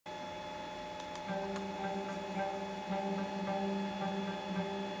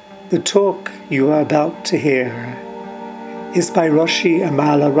The talk you are about to hear is by Roshi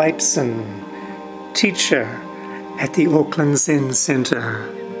Amala Wrightson, teacher at the Auckland Zen Center.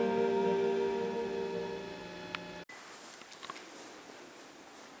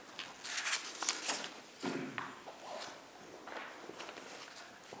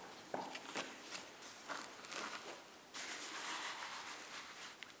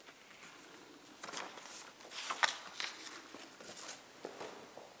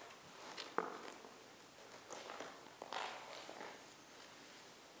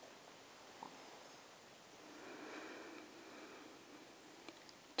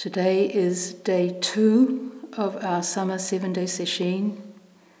 Today is day 2 of our summer 7-day session.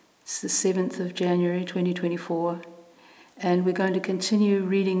 It's the 7th of January 2024, and we're going to continue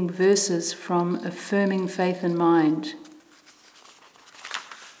reading verses from Affirming Faith and Mind.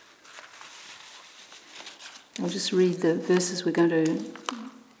 I'll just read the verses we're going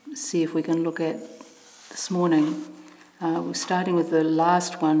to see if we can look at this morning. We're starting with the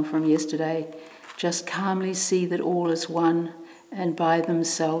last one from yesterday. Just calmly see that all is one, and by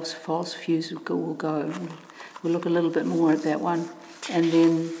themselves false views will go. We'll look a little bit more at that one. And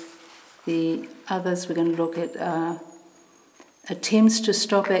then the others we're going to look at attempts to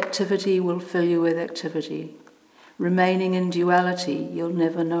stop activity will fill you with activity. Remaining in duality, you'll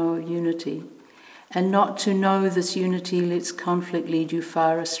never know unity. And not to know this unity lets conflict lead you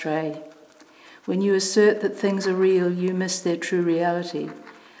far astray. When you assert that things are real, you miss their true reality.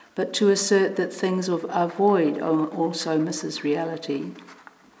 But to assert that things are void also misses reality.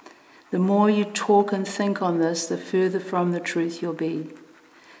 The more you talk and think on this, the further from the truth you'll be.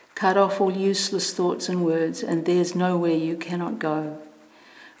 Cut off all useless thoughts and words, and there's nowhere you cannot go.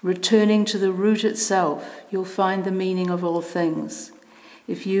 Returning to the root itself, you'll find the meaning of all things.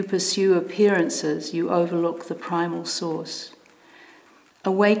 If you pursue appearances, you overlook the primal source.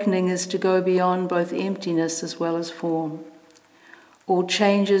 Awakening is to go beyond both emptiness as well as form. All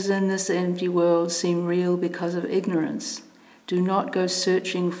changes in this empty world seem real because of ignorance. Do not go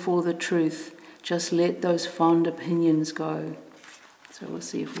searching for the truth. Just let those fond opinions go. So we'll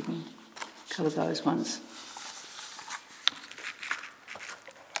see if we can cover those ones.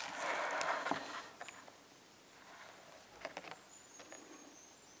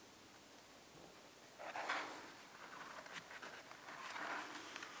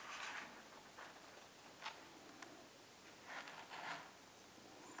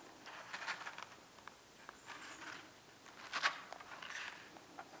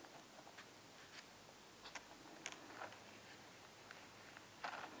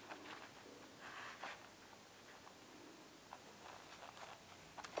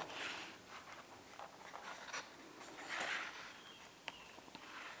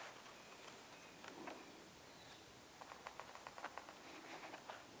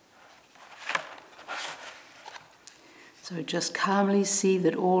 So just calmly see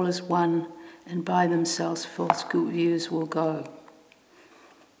that all is one, and by themselves false views will go.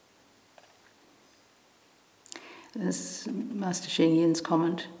 This is Master Sheng-Yen's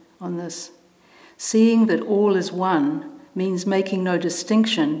comment on this. Seeing that all is one means making no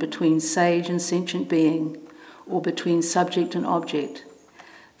distinction between sage and sentient being, or between subject and object.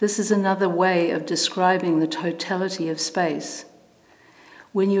 This is another way of describing the totality of space.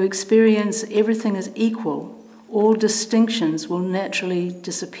 When you experience everything as equal, all distinctions will naturally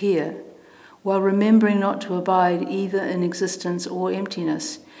disappear. While remembering not to abide either in existence or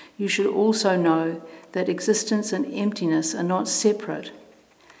emptiness, you should also know that existence and emptiness are not separate.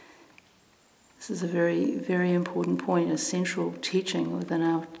 This is a very, very important point, a central teaching within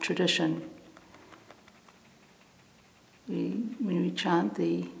our tradition. When we chant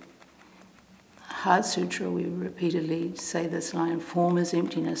the Heart Sutra, we repeatedly say this line: form is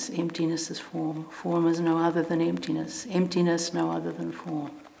emptiness, emptiness is form. Form is no other than emptiness, emptiness no other than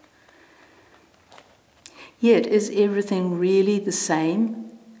form. Yet, is everything really the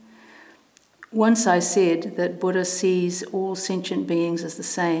same? Once I said that Buddha sees all sentient beings as the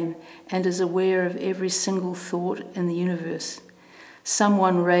same and is aware of every single thought in the universe.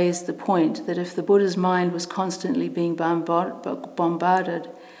 Someone raised the point that if the Buddha's mind was constantly being bombarded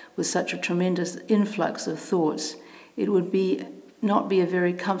with such a tremendous influx of thoughts, it would not be a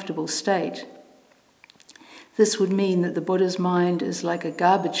very comfortable state. This would mean that the Buddha's mind is like a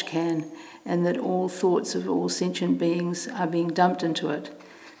garbage can, and that all thoughts of all sentient beings are being dumped into it.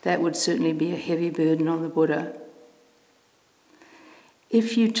 That would certainly be a heavy burden on the Buddha.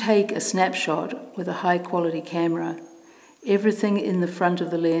 If you take a snapshot with a high-quality camera, everything in the front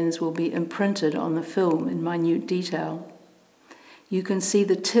of the lens will be imprinted on the film in minute detail. You can see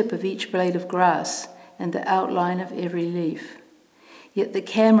the tip of each blade of grass and the outline of every leaf. Yet the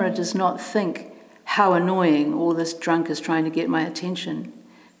camera does not think, how annoying, all this drunk is trying to get my attention.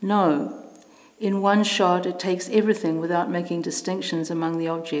 No, in one shot it takes everything without making distinctions among the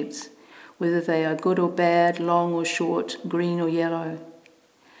objects, whether they are good or bad, long or short, green or yellow.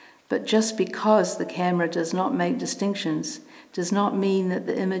 But just because the camera does not make distinctions does not mean that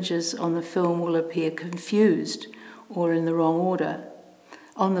the images on the film will appear confused or in the wrong order.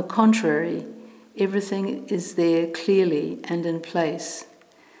 On the contrary, everything is there clearly and in place.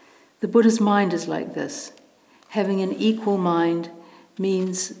 The Buddha's mind is like this. Having an equal mind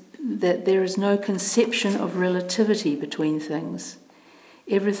means that there is no conception of relativity between things.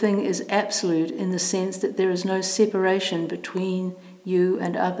 Everything is absolute in the sense that there is no separation between you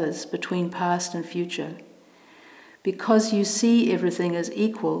and others, between past and future. Because you see everything as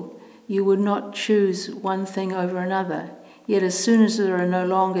equal, you would not choose one thing over another. Yet as soon as there are no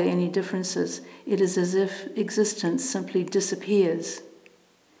longer any differences, it is as if existence simply disappears.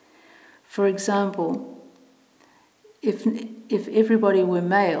 For example, if everybody were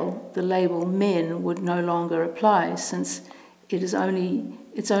male, the label men would no longer apply, since its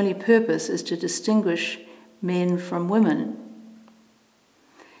only purpose is to distinguish men from women.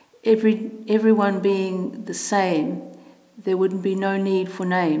 Everyone being the same, there would be no need for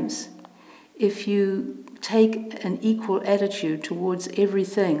names. If you take an equal attitude towards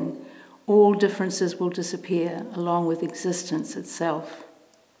everything, all differences will disappear along with existence itself.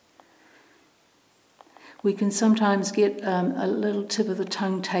 We can sometimes get a little tip of the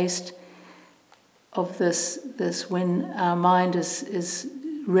tongue taste of this when our mind is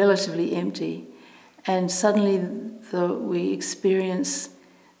relatively empty, and suddenly we experience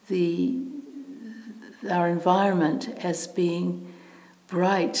our environment as being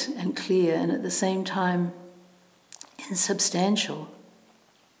bright and clear and at the same time insubstantial.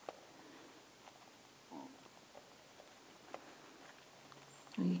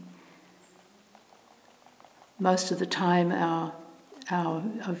 Most of the time our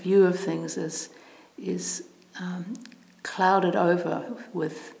view of things is clouded over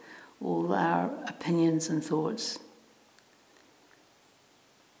with all our opinions and thoughts.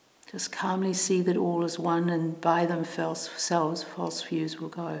 Just calmly see that all is one, and by themselves false views will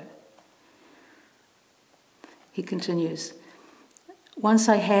go. He continues, once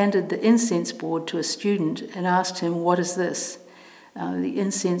I handed the incense board to a student and asked him, what is this? The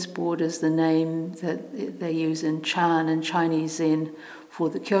incense board is the name that they use in Chan and Chinese Zen for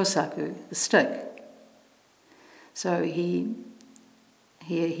the kyosaku, the stick. So he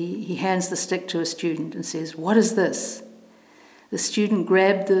hands the stick to a student and says, what is this? The student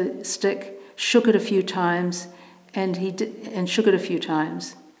grabbed the stick, shook it a few times, and shook it a few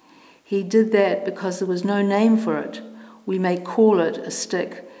times. He did that because there was no name for it. We may call it a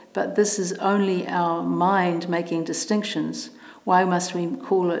stick, but this is only our mind making distinctions. Why must we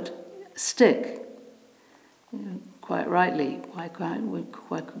call it stick? Quite rightly, why can't we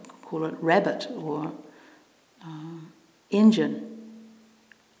call it rabbit or engine?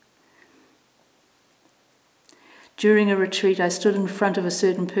 During a retreat, I stood in front of a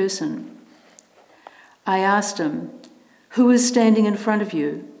certain person. I asked him, who is standing in front of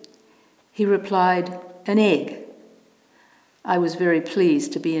you? He replied, an egg. I was very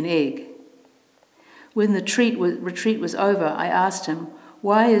pleased to be an egg. When the retreat was over, I asked him,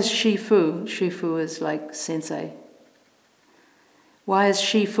 why is Shifu is like sensei, why is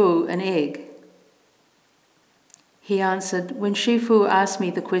Shifu an egg? He answered, when Shifu asked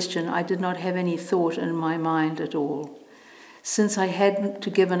me the question, I did not have any thought in my mind at all. Since I had to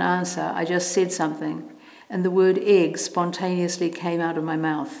give an answer, I just said something, and the word egg spontaneously came out of my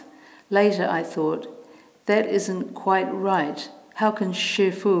mouth. Later I thought, that isn't quite right. How can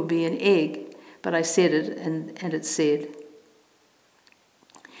Shifu be an egg? But I said it, and it said.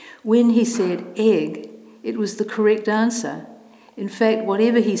 When he said egg, it was the correct answer. In fact,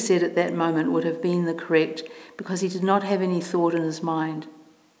 whatever he said at that moment would have been the correct, because he did not have any thought in his mind.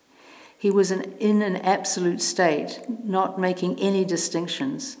 He was in an absolute state, not making any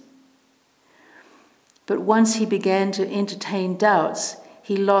distinctions. But once he began to entertain doubts,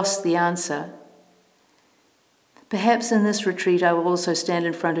 he lost the answer. Perhaps in this retreat I will also stand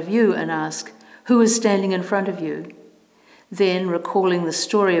in front of you and ask, who is standing in front of you? Then, recalling the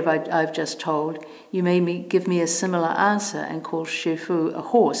story I've just told, you may give me a similar answer and call Shifu a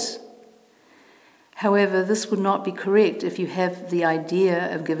horse. However, this would not be correct if you have the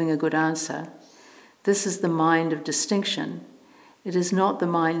idea of giving a good answer. This is the mind of distinction. It is not the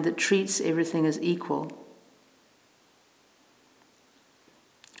mind that treats everything as equal.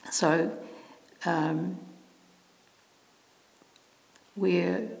 So,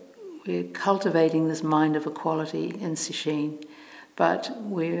 we're cultivating this mind of equality in Sesshin, but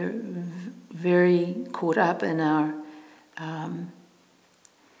we're very caught up in our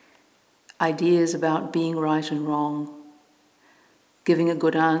ideas about being right and wrong, giving a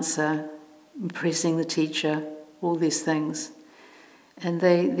good answer, impressing the teacher, all these things. And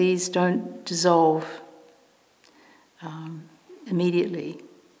these don't dissolve immediately.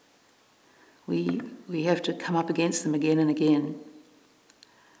 We have to come up against them again and again.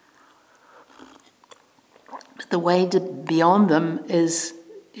 But the way beyond them is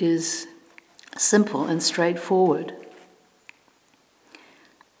simple and straightforward.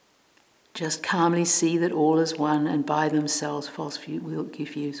 Just calmly see that all is one, and by themselves false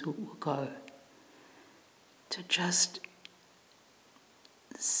views will go. To just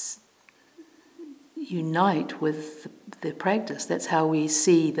unite with the practice. That's how we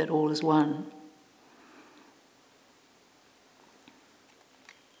see that all is one.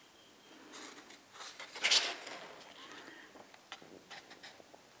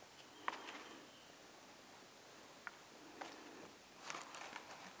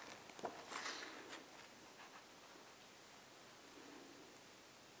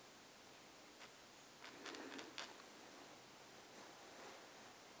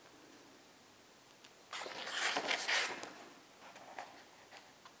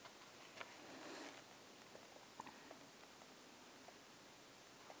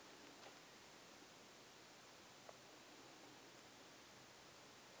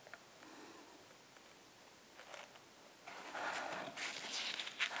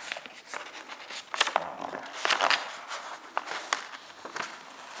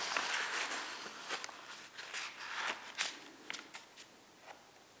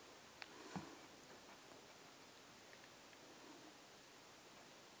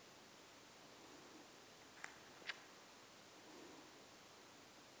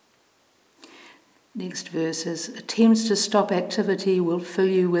 Next verse is, attempts to stop activity will fill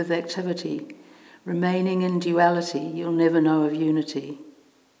you with activity. Remaining in duality, you'll never know of unity.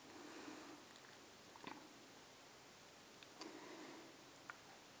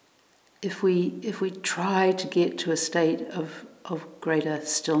 If we try to get to a state of greater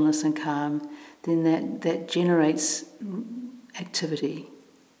stillness and calm, then that generates activity,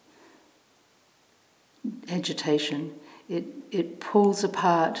 agitation. It pulls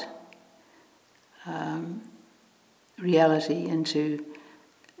apart reality into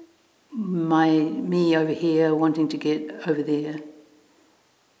me over here wanting to get over there.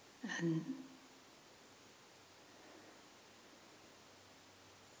 And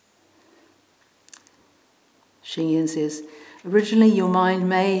Sheng-Yen says, originally your mind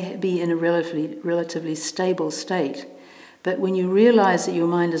may be in a relatively stable state, but when you realize that your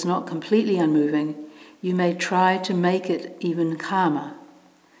mind is not completely unmoving, you may try to make it even calmer.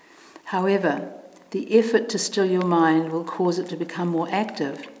 However, the effort to still your mind will cause it to become more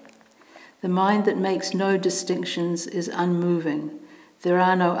active. The mind that makes no distinctions is unmoving. There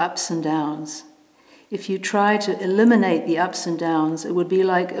are no ups and downs. If you try to eliminate the ups and downs, it would be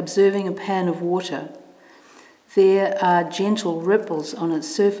like observing a pan of water. There are gentle ripples on its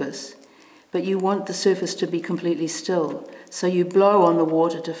surface, but you want the surface to be completely still, so you blow on the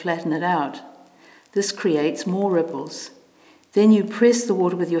water to flatten it out. This creates more ripples. Then you press the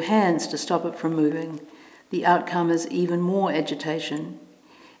water with your hands to stop it from moving. The outcome is even more agitation.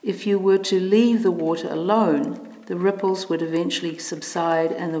 If you were to leave the water alone, the ripples would eventually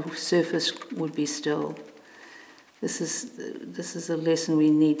subside and the surface would be still. This is a lesson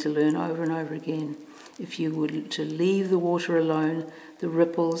we need to learn over and over again. If you were to leave the water alone, the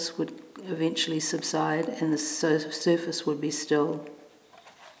ripples would eventually subside and the surface would be still.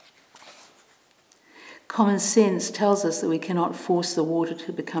 Common sense tells us that we cannot force the water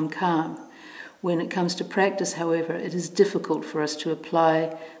to become calm. When it comes to practice, however, it is difficult for us to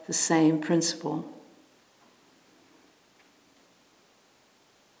apply the same principle.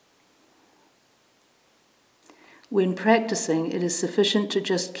 When practicing, it is sufficient to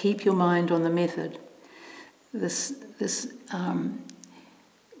just keep your mind on the method. It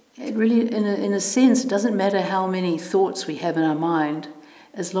really, in a sense, it doesn't matter how many thoughts we have in our mind,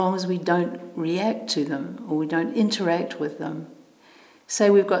 as long as we don't react to them or we don't interact with them. Say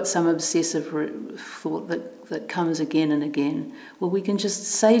we've got some obsessive thought that comes again and again. Well, we can just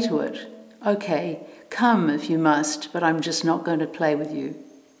say to it, okay, come if you must, but I'm just not going to play with you.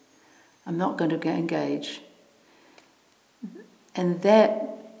 I'm not going to engage. And that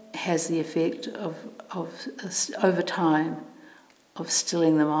has the effect of over time, of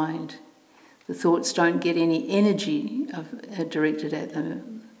stilling the mind. The thoughts don't get any energy directed at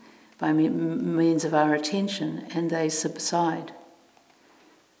them by means of our attention, and they subside.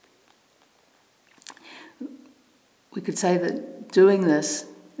 we could say that doing this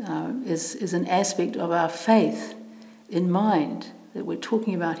is an aspect of our faith in mind that we're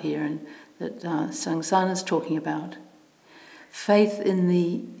talking about here, and that Sheng-Yen is talking about. Faith in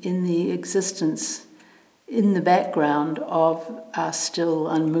the existence, in the background of our still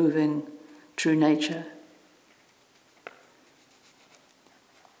unmoving true nature.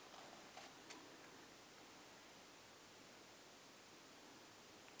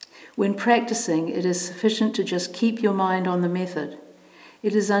 When practicing, it is sufficient to just keep your mind on the method.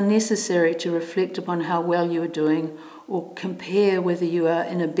 It is unnecessary to reflect upon how well you are doing or compare whether you are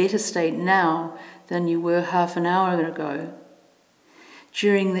in a better state now than you were half an hour ago.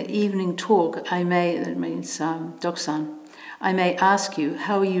 During the evening talk, that means Doksan, I may ask you,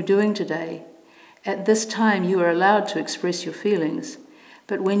 how are you doing today? At this time, you are allowed to express your feelings.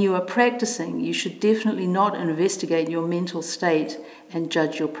 But when you are practicing, you should definitely not investigate your mental state and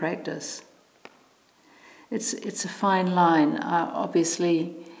judge your practice. It's a fine line.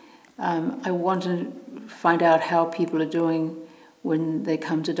 Obviously, I want to find out how people are doing when they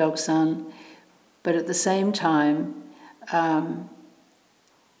come to Doksan, but at the same time,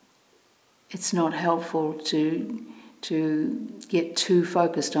 it's not helpful to get too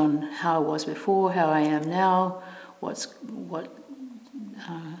focused on how I was before, how I am now, what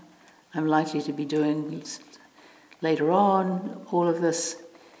I'm likely to be doing later on. All of this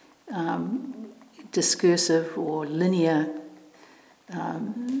discursive or linear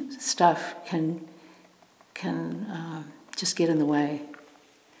stuff can just get in the way.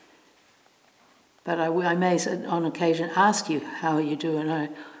 But I may, on occasion, ask you, how are you doing? I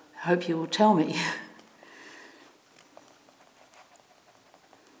hope you will tell me.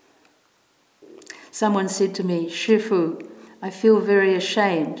 Someone said to me, Shifu, I feel very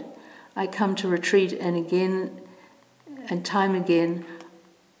ashamed. I come to retreat and time again,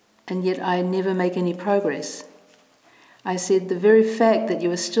 and yet I never make any progress. I said, the very fact that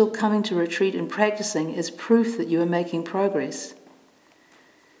you are still coming to retreat and practicing is proof that you are making progress.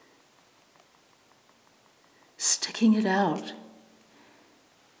 Sticking it out,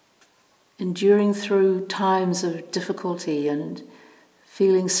 enduring through times of difficulty and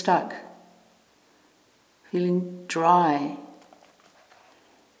feeling stuck, feeling dry.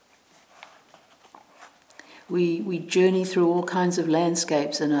 We journey through all kinds of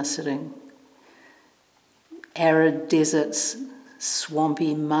landscapes in our sitting. Arid deserts,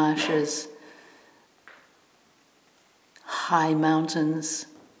 swampy marshes, high mountains,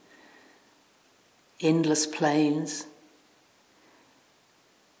 endless plains.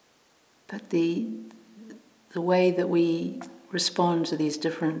 But the way that we respond to these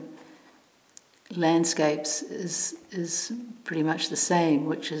different landscapes is pretty much the same,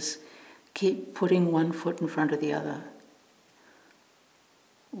 which is keep putting one foot in front of the other,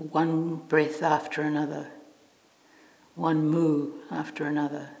 one breath after another, one moo after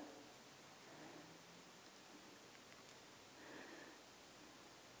another.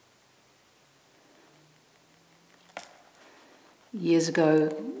 Years ago,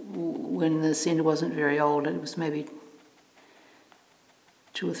 when the centre wasn't very old, it was maybe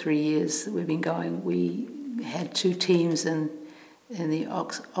 2 or 3 years that we've been going, we had 2 teams in the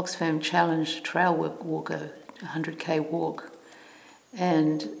Oxfam Challenge trail walker, 100k walk.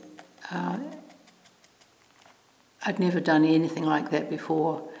 And I'd never done anything like that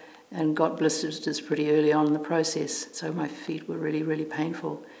before and got blisters pretty early on in the process, so my feet were really, really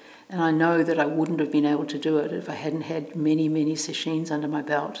painful. And I know that I wouldn't have been able to do it if I hadn't had many, many sessions under my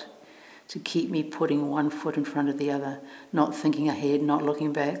belt to keep me putting one foot in front of the other, not thinking ahead, not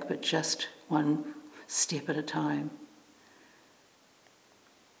looking back, but just one step at a time.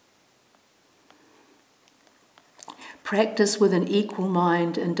 Practice with an equal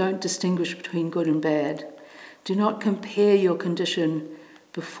mind and don't distinguish between good and bad. Do not compare your condition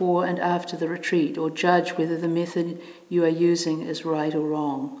before and after the retreat or judge whether the method you are using is right or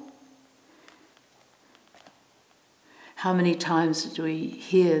wrong. How many times do we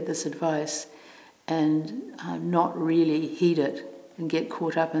hear this advice and not really heed it and get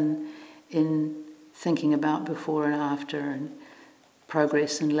caught up in thinking about before and after and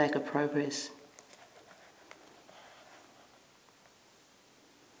progress and lack of progress?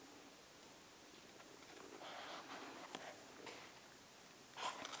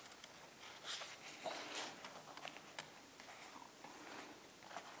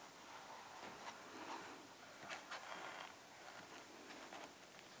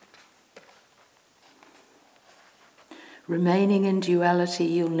 Remaining in duality,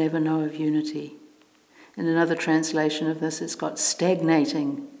 you'll never know of unity. In another translation of this, it's got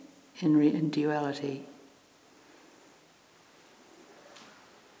stagnating in duality.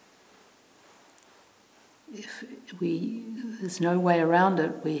 there's no way around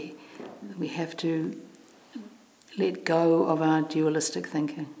it. We have to let go of our dualistic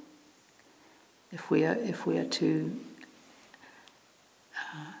thinking. If we are to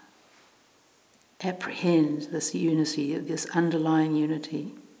apprehend this unity, this underlying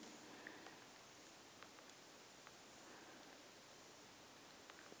unity.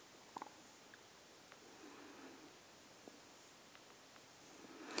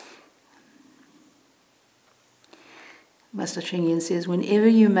 Master Sheng-Yen says, whenever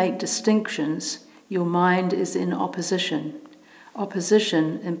you make distinctions, your mind is in opposition.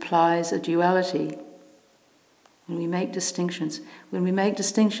 Opposition implies a duality. When we make distinctions,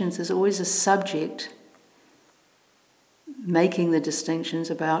 there's always a subject making the distinctions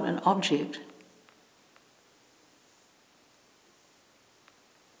about an object.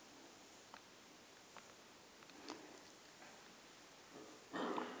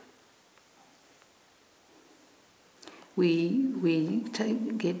 We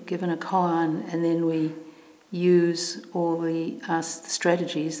get given a koan, and then we use all the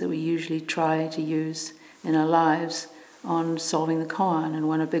strategies that we usually try to use in our lives on solving the koan.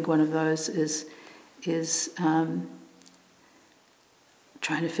 And a big one of those is trying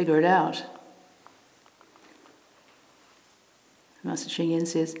to figure it out. Master Sheng-Yen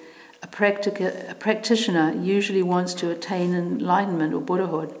says, a practitioner usually wants to attain enlightenment or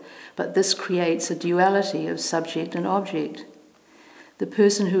Buddhahood, but this creates a duality of subject and object. The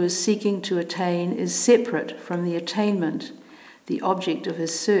person who is seeking to attain is separate from the attainment, the object of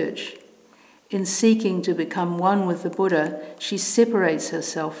his search. In seeking to become one with the Buddha, she separates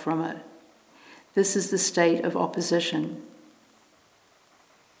herself from it. This is the state of opposition,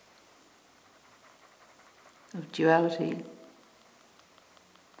 of duality.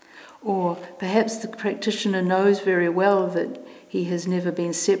 Or perhaps the practitioner knows very well that he has never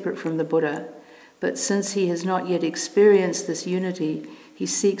been separate from the Buddha, but since he has not yet experienced this unity, he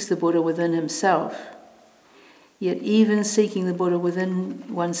seeks the Buddha within himself. Yet even seeking the Buddha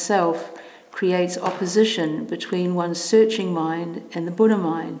within oneself creates opposition between one's searching mind and the Buddha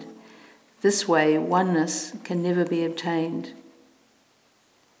mind. This way, oneness can never be obtained.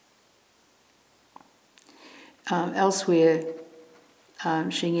 Elsewhere,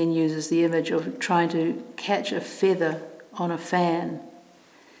 Sheng-Yen uses the image of trying to catch a feather on a fan,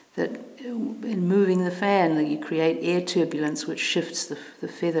 that in moving the fan that you create air turbulence which shifts the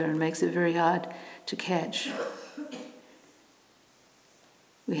feather and makes it very hard to catch.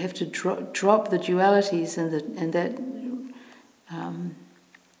 We have to drop the dualities, and that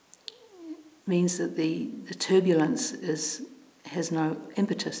means that the turbulence has no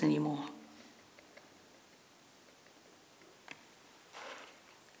impetus anymore.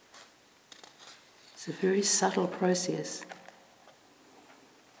 It's a very subtle process.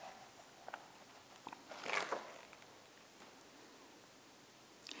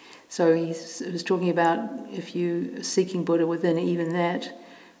 So he was talking about if you are seeking Buddha within, even that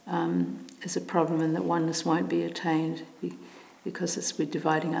is a problem, and that oneness won't be attained because we're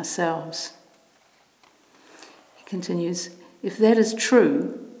dividing ourselves. He continues, if that is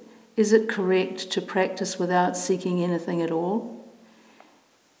true, is it correct to practice without seeking anything at all?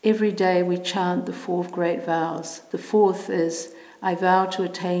 Every day we chant the 4 great vows. The 4th is, I vow to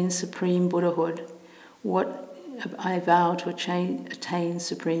attain supreme Buddhahood. What I vow to attain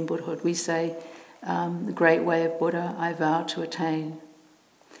supreme Buddhahood. We say, the great way of Buddha, I vow to attain.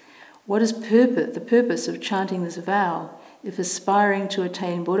 What is the purpose of chanting this vow if aspiring to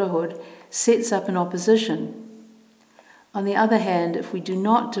attain Buddhahood sets up an opposition? On the other hand, if we do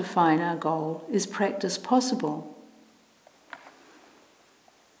not define our goal, is practice possible?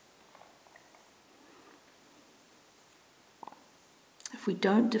 If we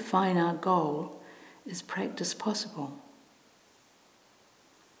don't define our goal, is practice possible?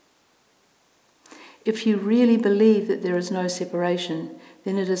 If you really believe that there is no separation,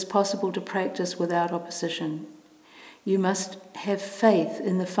 then it is possible to practice without opposition. You must have faith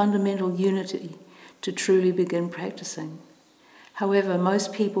in the fundamental unity to truly begin practicing. However,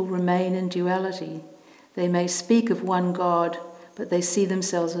 most people remain in duality. They may speak of one God, but they see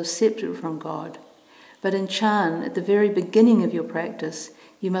themselves as separate from God. But in Chan, at the very beginning of your practice,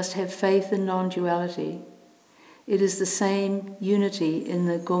 you must have faith in non-duality. It is the same unity in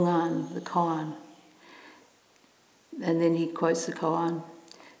the Gongan, the koan. And then he quotes the koan.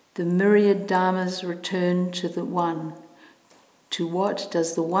 The myriad dharmas return to the one. To what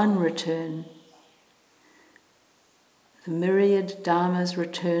does the one return? The myriad dharmas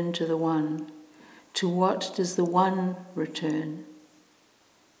return to the one. To what does the one return?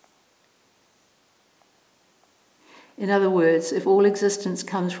 In other words, if all existence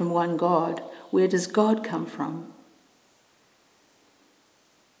comes from one God, where does God come from?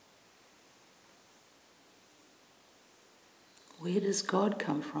 Where does God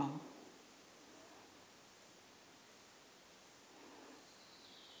come from?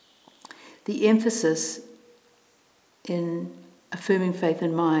 The emphasis in Affirming Faith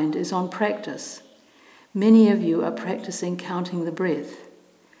and Mind is on practice. Many of you are practicing counting the breath.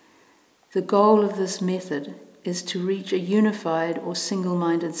 The goal of this method is to reach a unified or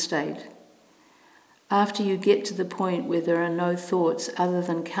single-minded state. After you get to the point where there are no thoughts other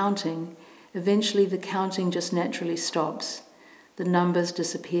than counting, eventually the counting just naturally stops. The numbers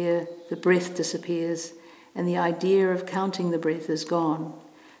disappear, the breath disappears, and the idea of counting the breath is gone.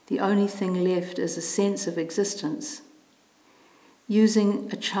 The only thing left is a sense of existence. Using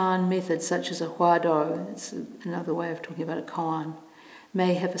a Chan method such as a Huado, it's another way of talking about a koan,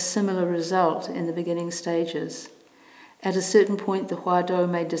 may have a similar result in the beginning stages. At a certain point, the Huado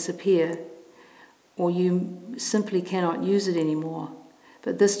may disappear, or you simply cannot use it anymore.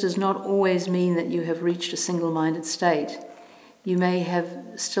 But this does not always mean that you have reached a single-minded state. You may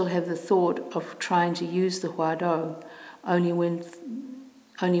still have the thought of trying to use the Huado, only when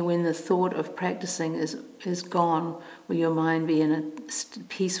the thought of practicing is gone will your mind be in a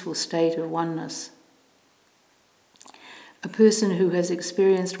peaceful state of oneness. A person who has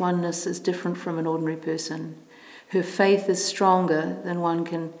experienced oneness is different from an ordinary person. Her faith is stronger than one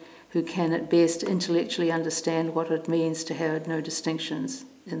who can at best intellectually understand what it means to have no distinctions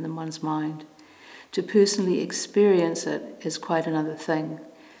in one's mind. To personally experience it is quite another thing.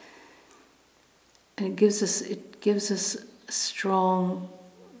 And it gives us strong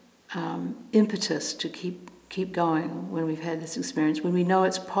impetus to keep going when we've had this experience, when we know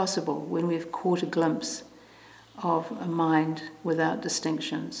it's possible, when we've caught a glimpse of a mind without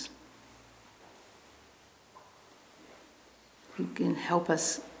distinctions. It can help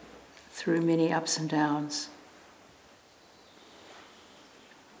us through many ups and downs.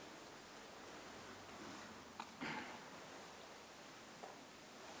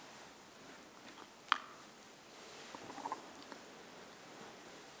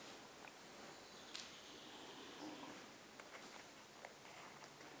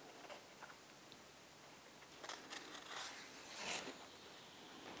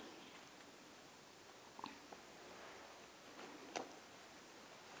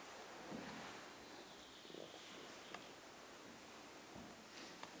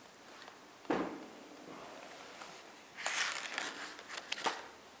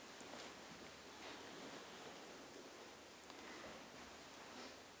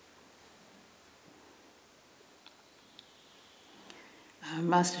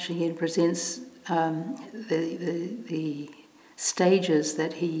 Master Sheng-Yen presents the stages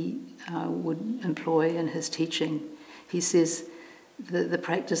that he would employ in his teaching. He says that the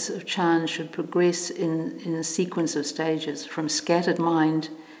practice of Chan should progress in a sequence of stages, from scattered mind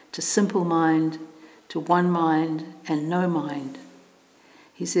to simple mind to one mind and no mind.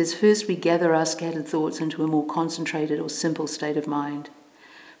 He says, first we gather our scattered thoughts into a more concentrated or simple state of mind.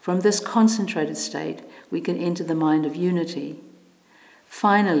 From this concentrated state, we can enter the mind of unity.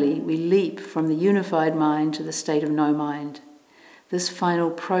 Finally, we leap from the unified mind to the state of no mind. This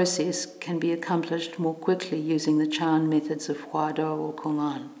final process can be accomplished more quickly using the Chan methods of Huado or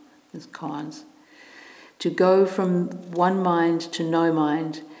Kongan, as koans. To go from one mind to no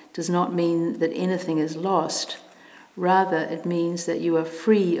mind does not mean that anything is lost. Rather, it means that you are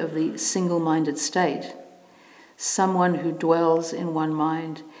free of the single-minded state. Someone who dwells in one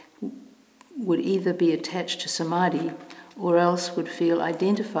mind would either be attached to samadhi or else would feel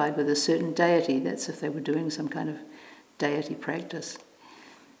identified with a certain deity. That's if they were doing some kind of deity practice.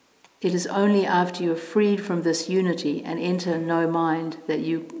 It is only after you are freed from this unity and enter no mind that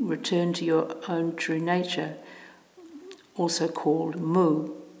you return to your own true nature, also called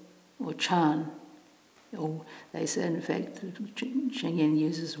mu or Chan. Or they say, in fact, Sheng-Yen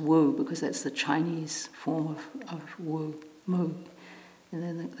uses wu because that's the Chinese form of wu, mu, and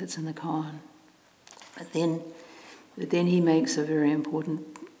then that's in the koan. But then he makes a very important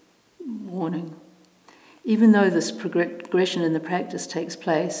warning. Even though this progression in the practice takes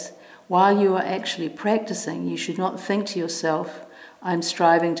place, while you are actually practicing, you should not think to yourself, I'm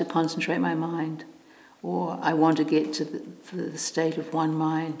striving to concentrate my mind, or I want to get to the state of one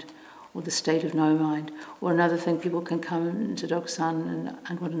mind, or the state of no mind. Or another thing, people can come into Dokusan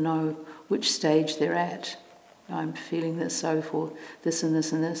and want to know which stage they're at. I'm feeling this, so for this and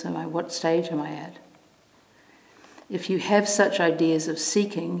this and this, what stage am I at? If you have such ideas of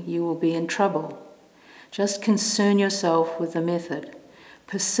seeking, you will be in trouble. Just concern yourself with the method.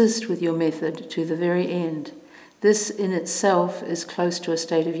 Persist with your method to the very end. This in itself is close to a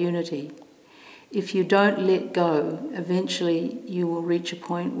state of unity. If you don't let go, eventually you will reach a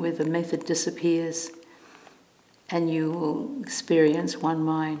point where the method disappears and you will experience one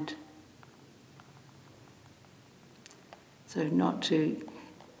mind. So not to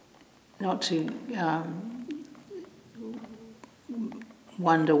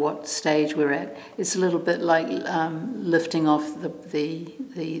wonder what stage we're at. It's a little bit like lifting off the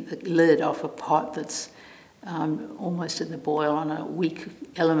lid off a pot that's almost at the boil on a weak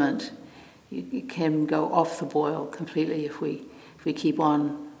element. You can go off the boil completely if we keep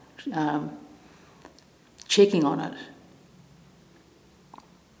on checking on it.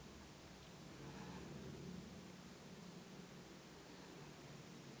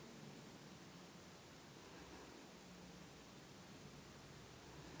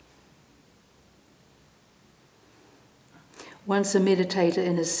 Once a meditator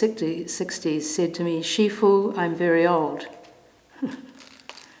in his 60s said to me, "Shifu, I'm very old."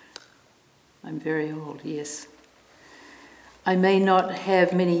 I'm very old, yes. I may not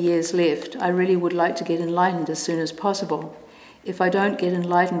have many years left. I really would like to get enlightened as soon as possible. If I don't get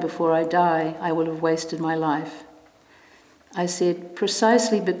enlightened before I die, I will have wasted my life. I said,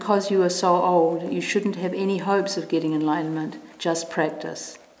 precisely because you are so old, you shouldn't have any hopes of getting enlightenment, just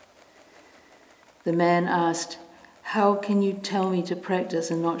practice. The man asked, "How can you tell me to practice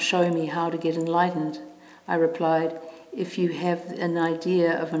and not show me how to get enlightened?" I replied, "If you have an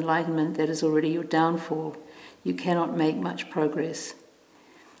idea of enlightenment that is already your downfall, you cannot make much progress.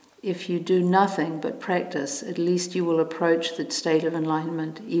 If you do nothing but practice, at least you will approach the state of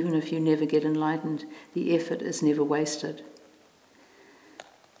enlightenment. Even if you never get enlightened, the effort is never wasted."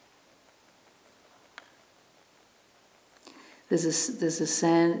 There's a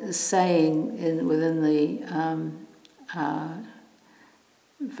saying within the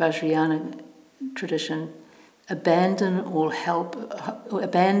Vajrayana tradition: abandon all hope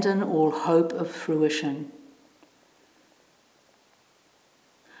of fruition.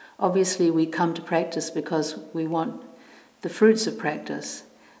 Obviously, we come to practice because we want the fruits of practice.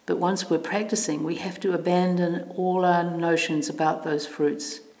 But once we're practicing, we have to abandon all our notions about those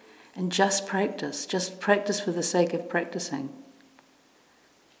fruits and just practice for the sake of practicing.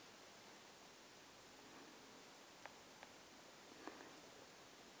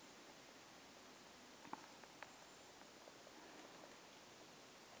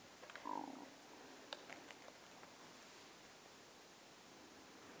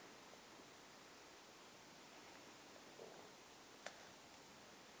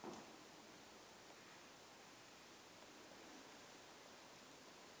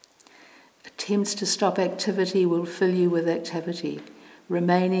 Attempts to stop activity will fill you with activity.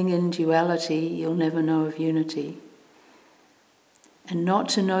 Remaining in duality, you'll never know of unity. And not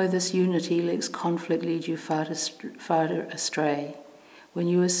to know this unity lets conflict lead you far astray. When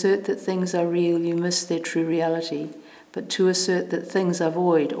you assert that things are real, you miss their true reality. But to assert that things are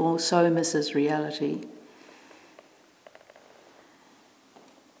void also misses reality.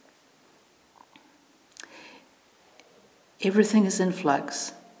 Everything is in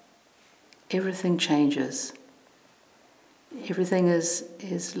flux. Everything changes. Everything is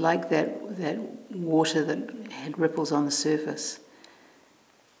like that water that had ripples on the surface.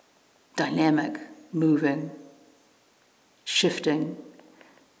 Dynamic, moving, shifting,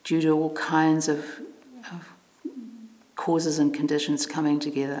 due to all kinds of causes and conditions coming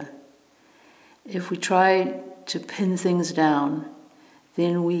together. If we try to pin things down,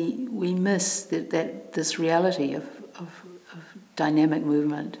 then we miss this reality of dynamic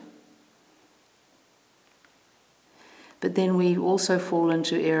movement. But then we also fall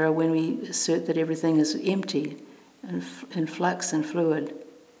into error when we assert that everything is empty and in flux and fluid.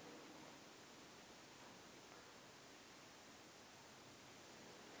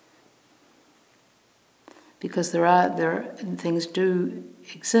 Because things do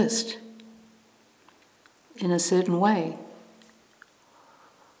exist in a certain way.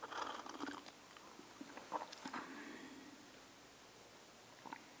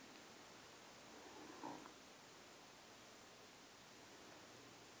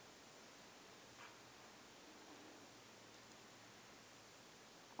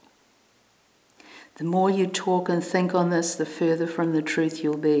 The more you talk and think on this, the further from the truth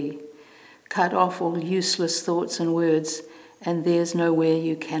you'll be. Cut off all useless thoughts and words, and there's nowhere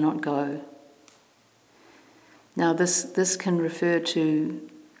you cannot go. Now this can refer to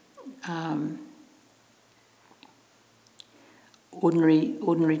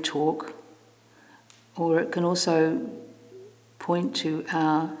ordinary talk, or it can also point to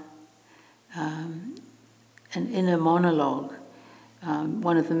our an inner monologue.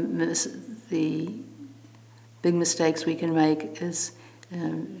 One of the big mistakes we can make is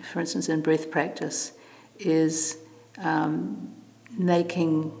for instance in breath practice, is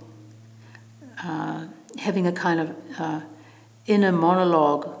having a kind of inner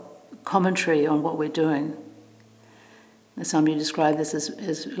monologue commentary on what we're doing. Somebody described this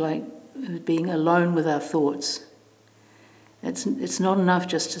as like being alone with our thoughts. It's not enough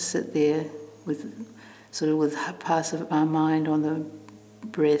just to sit there with parts of our mind on the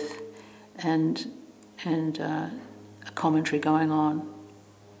breath and a commentary going on.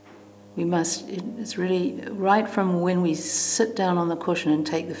 It's really right from when we sit down on the cushion and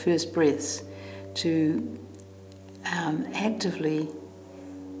take the first breaths to actively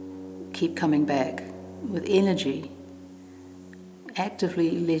keep coming back with energy,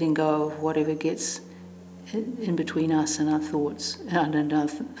 actively letting go of whatever gets in between us and our thoughts and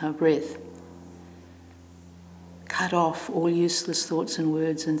our breath. Cut off all useless thoughts and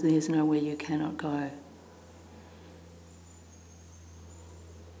words, and there's nowhere you cannot go.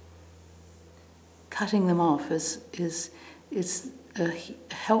 Cutting them off is a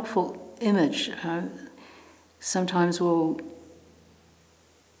helpful image. Sometimes we'll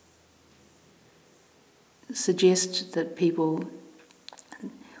suggest that people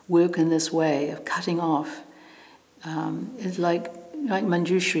work in this way of cutting off. It's like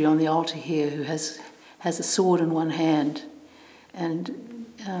Manjushri on the altar here, who has a sword in one hand, and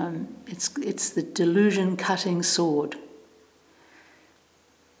it's the delusion-cutting sword.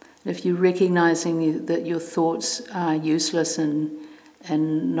 If you're recognizing that your thoughts are useless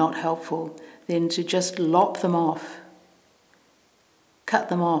and not helpful, then to just lop them off, cut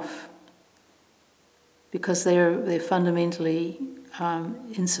them off, because they're fundamentally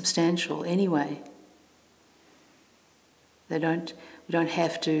insubstantial anyway. We don't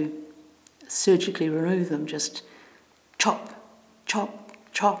have to surgically remove them, just chop, chop,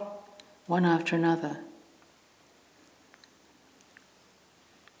 chop, one after another.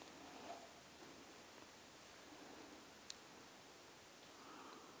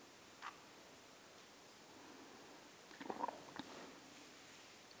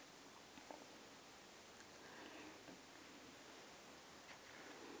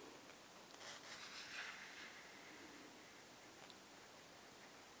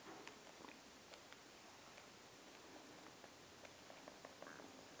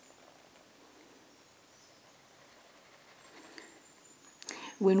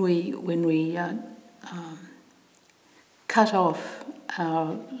 When we cut off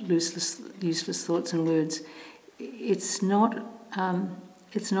our useless thoughts and words, it's not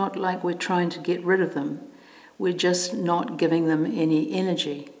like we're trying to get rid of them. We're just not giving them any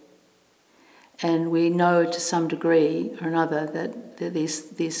energy. And we know to some degree or another that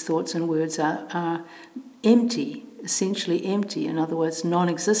these thoughts and words are empty, essentially empty, in other words,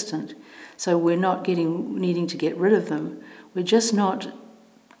 non-existent. So we're not needing to get rid of them. We're just not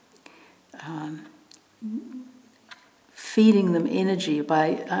feeding them energy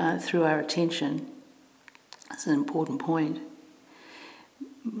through our attention. That's an important point.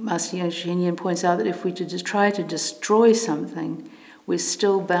 Master Sheng-Yen points out that if we just try to destroy something, we're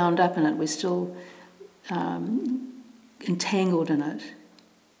still bound up in it, we're still entangled in it.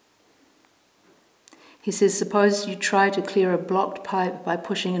 He says, suppose you try to clear a blocked pipe by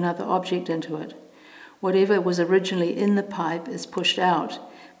pushing another object into it. Whatever was originally in the pipe is pushed out,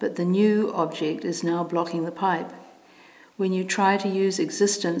 but the new object is now blocking the pipe. When you try to use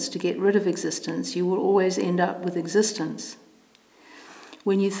existence to get rid of existence, you will always end up with existence.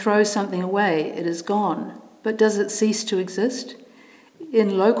 When you throw something away, it is gone. But does it cease to exist?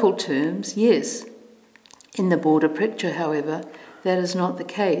 In local terms, yes. In the broader picture, however, that is not the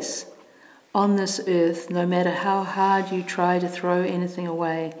case. On this earth, no matter how hard you try to throw anything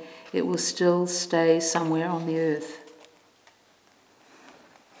away, it will still stay somewhere on the earth.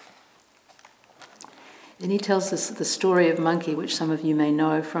 And he tells us the story of Monkey, which some of you may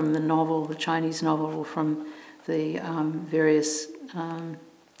know from the novel, the Chinese novel, or from the various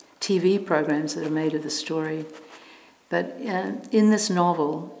TV programs that are made of the story. But in this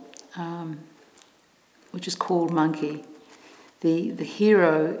novel, which is called Monkey, the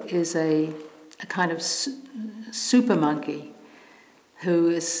hero is a kind of super monkey who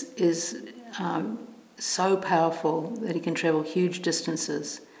is so powerful that he can travel huge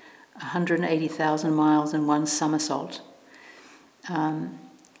distances, 180,000 miles in one somersault. And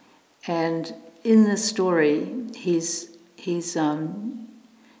in this story, he's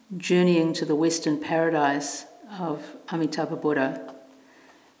journeying to the Western paradise of Amitabha Buddha,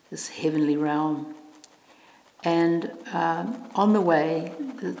 this heavenly realm. And on the way,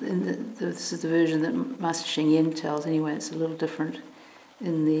 this is the version that Master Sheng-Yen tells anyway, it's a little different at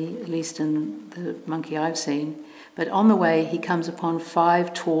least in the monkey I've seen. But on the way, he comes upon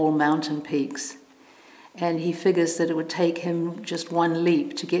 5 tall mountain peaks. And he figures that it would take him just one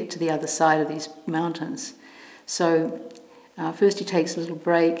leap to get to the other side of these mountains. So first he takes a little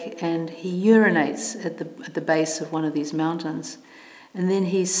break and he urinates at the base of one of these mountains. And then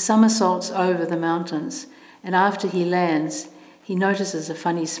he somersaults over the mountains. And after he lands, he notices a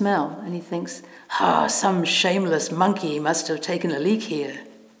funny smell. And he thinks, some shameless monkey must have taken a leak here.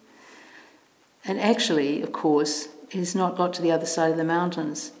 And actually, of course, he's not got to the other side of the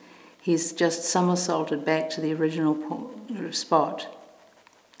mountains. He's just somersaulted back to the original spot.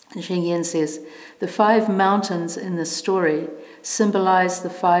 And Sheng-Yen says, the 5 mountains in the story symbolize the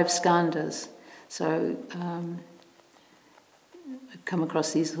 5 skandhas. So, I've come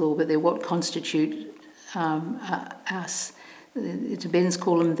across these little, but they're what constitute us. The Tibetans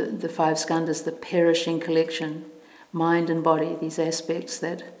call them the 5 skandhas, the perishing collection, mind and body, these aspects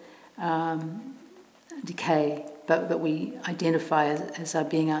that decay, but that we identify as our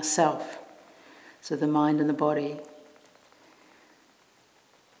being ourself. So the mind and the body.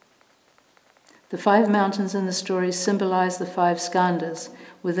 The 5 mountains in the story symbolize the 5 skandhas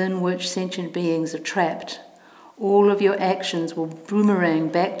within which sentient beings are trapped. All of your actions will boomerang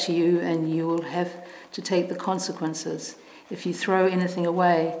back to you and you will have to take the consequences. If you throw anything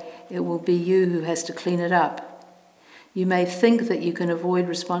away, it will be you who has to clean it up. You may think that you can avoid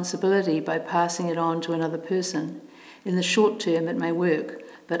responsibility by passing it on to another person. In the short term, it may work,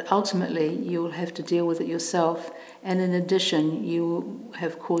 but ultimately you will have to deal with it yourself, and in addition, you will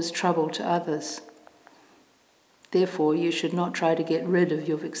have caused trouble to others. Therefore, you should not try to get rid of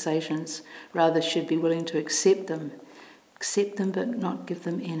your vexations, rather should be willing to accept them but not give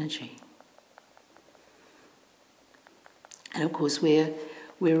them energy. And of course, we're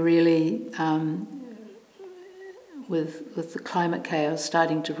really with the climate chaos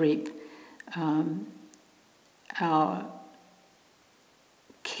starting to reap our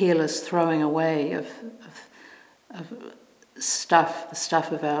careless throwing away of stuff, the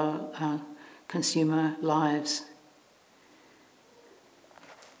stuff of our consumer lives.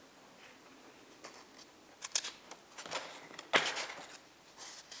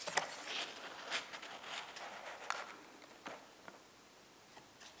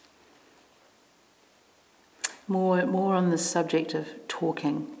 More on the subject of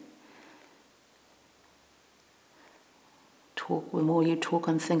talking. The more you talk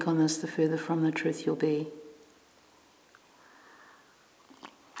and think on this, the further from the truth you'll be.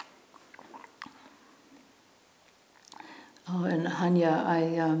 Oh, and Hanya,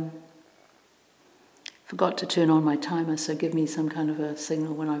 I forgot to turn on my timer, so give me some kind of a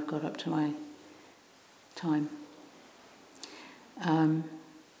signal when I've got up to my time.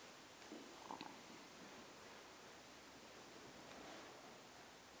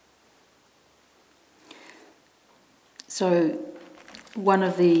 So one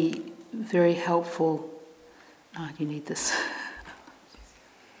of the very helpful... you need this.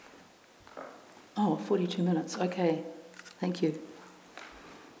 42 minutes. Okay, thank you.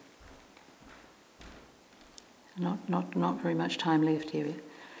 Not very much time left here.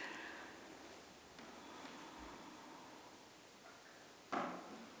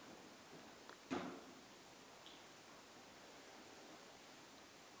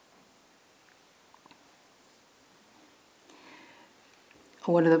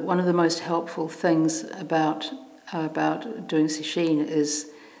 One of the most helpful things about doing sesshin is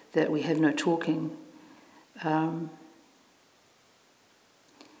that we have no talking.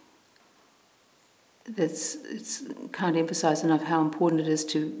 It's can't emphasize enough how important it is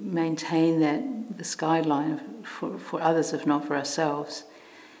to maintain this guideline for others, if not for ourselves.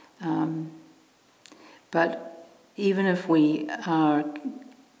 But even if we are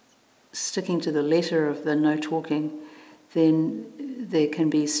sticking to the letter of the no talking, then we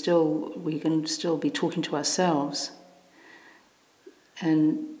can still be talking to ourselves,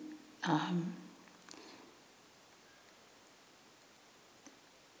 and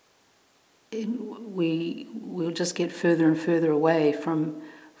we'll just get further and further away from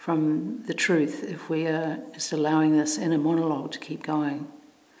the truth if we are just allowing this inner monologue to keep going.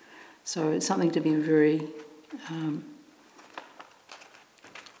 So it's something to be very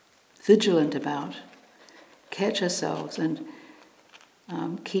vigilant about. Catch ourselves and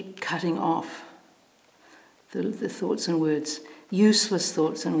keep cutting off the thoughts and words, useless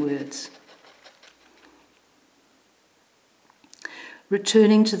thoughts and words.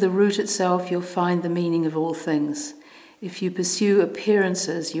 Returning to the root itself, you'll find the meaning of all things. If you pursue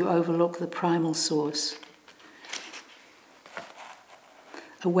appearances, you overlook the primal source.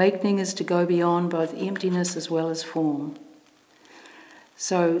 Awakening is to go beyond both emptiness as well as form.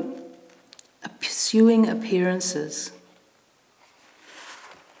 So Pursuing appearances.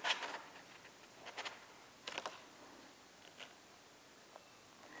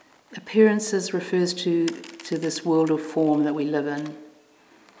 Appearances refers to this world of form that we live in.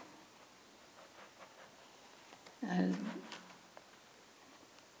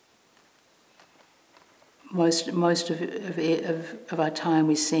 Most of our time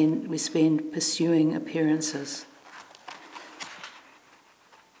we spend pursuing appearances.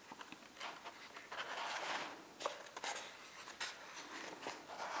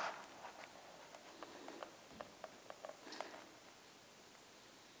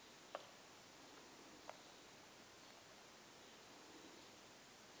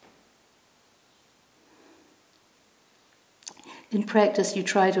 In practice, you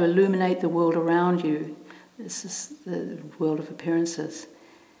try to illuminate the world around you. This is the world of appearances.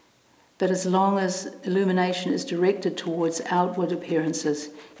 But as long as illumination is directed towards outward appearances,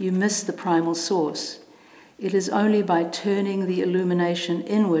 you miss the primal source. It is only by turning the illumination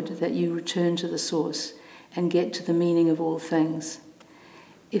inward that you return to the source and get to the meaning of all things.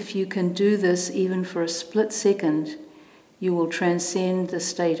 If you can do this even for a split second, you will transcend the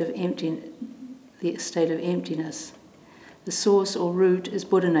state of emptiness. The source or root is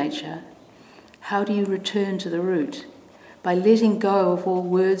Buddha nature. How do you return to the root? By letting go of all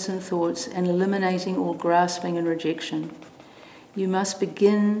words and thoughts and eliminating all grasping and rejection. You must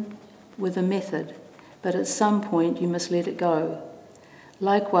begin with a method, but at some point you must let it go.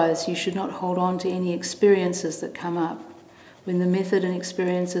 Likewise, you should not hold on to any experiences that come up. When the method and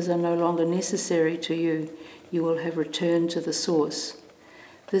experiences are no longer necessary to you, you will have returned to the source.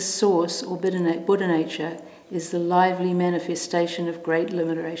 This source, or Buddha nature, is the lively manifestation of great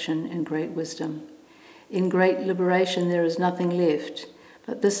liberation and great wisdom. In great liberation there is nothing left,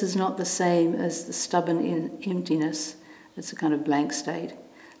 but this is not the same as the stubborn emptiness. It's a kind of blank state.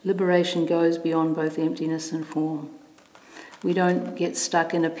 Liberation goes beyond both emptiness and form. We don't get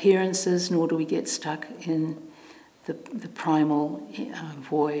stuck in appearances, nor do we get stuck in the primal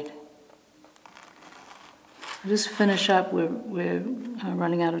void. I'll just finish up, we're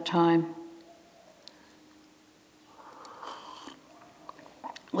running out of time,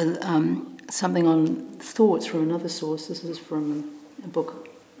 with something on thoughts from another source. This is from a book,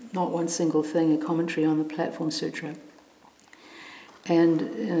 Not One Single Thing, a commentary on the Platform Sutra.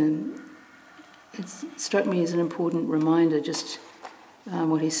 And it struck me as an important reminder, just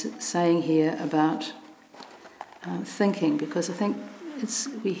what he's saying here about thinking, because I think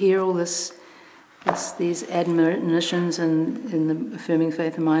we hear all these admonitions in the Affirming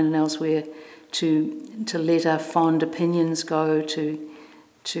Faith of Mind and elsewhere to let our fond opinions go, to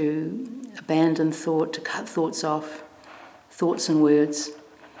abandon thought, to cut thoughts off, thoughts and words.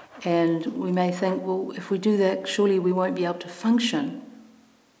 And we may think, well, if we do that, surely we won't be able to function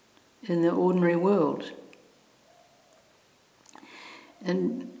in the ordinary world.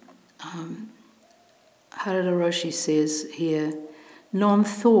 And Harada Roshi says here,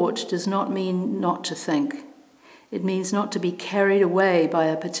 non-thought does not mean not to think. It means not to be carried away by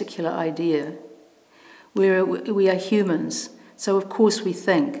a particular idea. We are humans, so of course we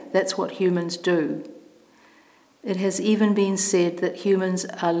think. That's what humans do. It has even been said that humans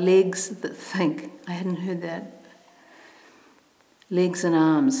are legs that think. I hadn't heard that. Legs and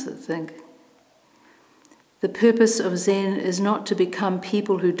arms that think. The purpose of Zen is not to become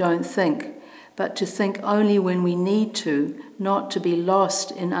people who don't think, but to think only when we need to, not to be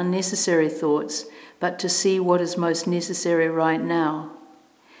lost in unnecessary thoughts, but to see what is most necessary right now.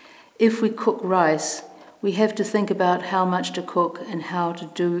 If we cook rice, we have to think about how much to cook and how to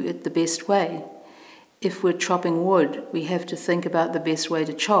do it the best way. If we're chopping wood, we have to think about the best way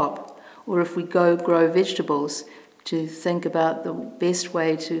to chop, or if we grow vegetables, to think about the best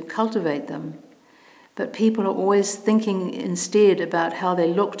way to cultivate them. But people are always thinking instead about how they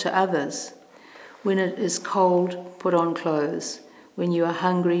look to others. When it is cold, put on clothes. When you are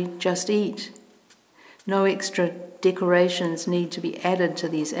hungry, just eat. No extra decorations need to be added to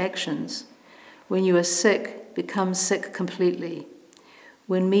these actions. When you are sick, become sick completely.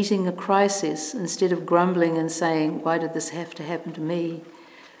 When meeting a crisis, instead of grumbling and saying, why did this have to happen to me?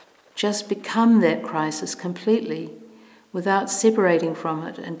 Just become that crisis completely, without separating from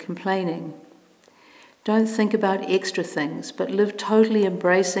it and complaining. Don't think about extra things, but live totally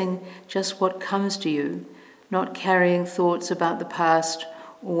embracing just what comes to you, not carrying thoughts about the past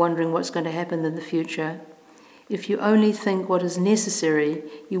or wondering what's going to happen in the future. If you only think what is necessary,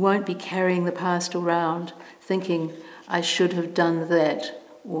 you won't be carrying the past around, thinking, I should have done that,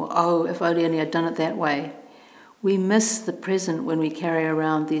 or, oh, if only I'd done it that way. We miss the present when we carry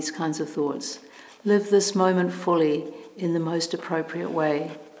around these kinds of thoughts. Live this moment fully in the most appropriate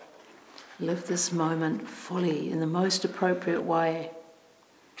way. Live this moment fully in the most appropriate way.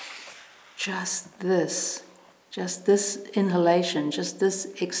 Just this inhalation, just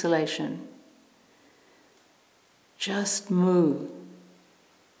this exhalation. Just mu.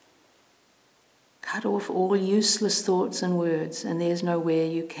 Cut off all useless thoughts and words, and there's nowhere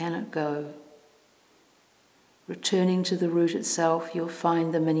you cannot go. Returning to the root itself, you'll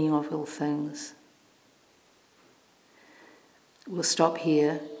find the meaning of all things. We'll stop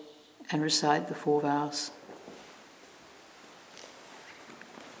here and recite the 4 vows.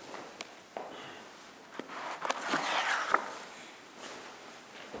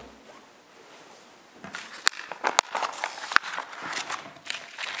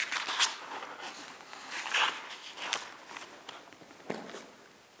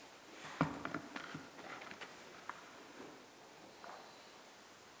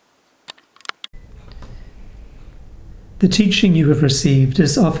 The teaching you have received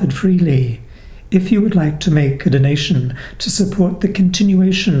is offered freely. If you would like to make a donation to support the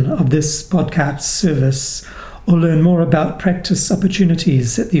continuation of this podcast service or learn more about practice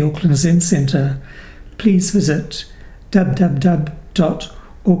opportunities at the Auckland Zen Center, please visit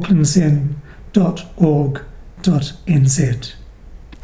www.aucklandzen.org.nz.